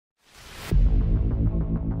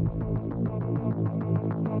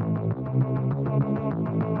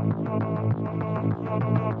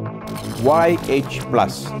Why H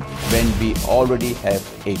plus when we already have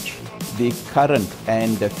H? The current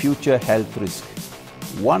and the future health risk.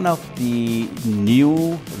 One of the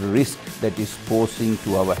new risks that is posing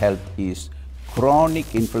to our health is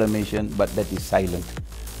chronic inflammation, but that is silent.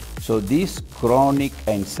 So this chronic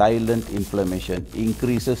and silent inflammation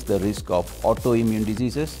increases the risk of autoimmune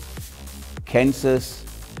diseases, cancers,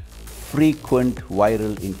 frequent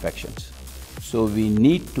viral infections. So we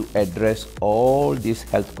need to address all these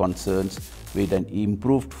health concerns with an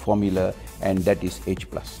improved formula, and that is H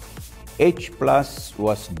plus. H plus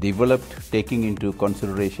was developed taking into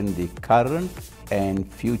consideration the current and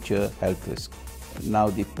future health risk. Now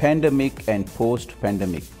the pandemic and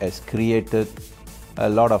post-pandemic has created a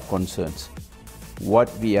lot of concerns.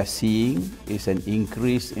 What we are seeing is an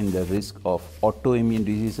increase in the risk of autoimmune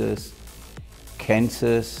diseases,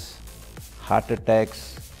 cancers, heart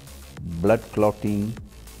attacks, blood clotting,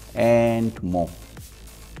 and more.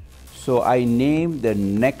 So I named the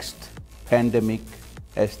next pandemic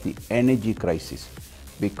as the energy crisis,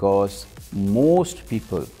 because most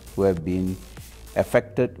people who have been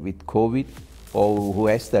affected with COVID or who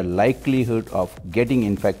has the likelihood of getting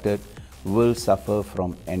infected will suffer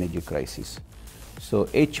from energy crisis. So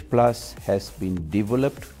H plus has been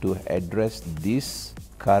developed to address this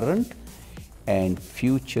current and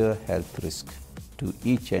future health risk to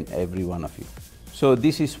each and every one of you. So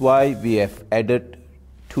this is why we have added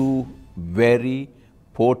two very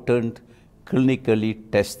potent,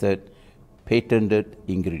 clinically tested, patented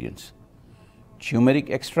ingredients.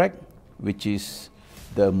 Turmeric extract, which is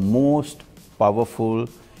the most powerful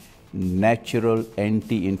natural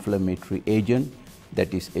anti-inflammatory agent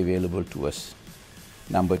that is available to us.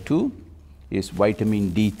 Number two is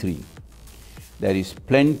vitamin D3. There is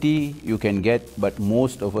plenty you can get, but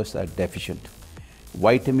most of us are deficient.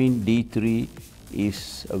 Vitamin D3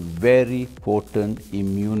 is a very potent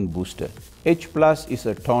immune booster. H plus is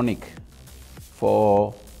a tonic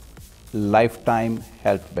for lifetime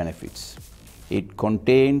health benefits. It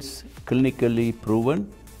contains clinically proven,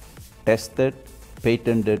 tested,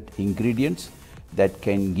 patented ingredients that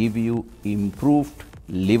can give you improved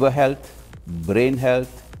liver health, brain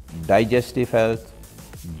health, digestive health,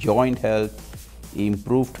 joint health,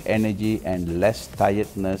 improved energy and less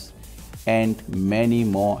tiredness, and many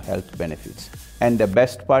more health benefits. And the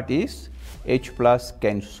best part is H plus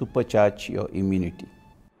can supercharge your immunity.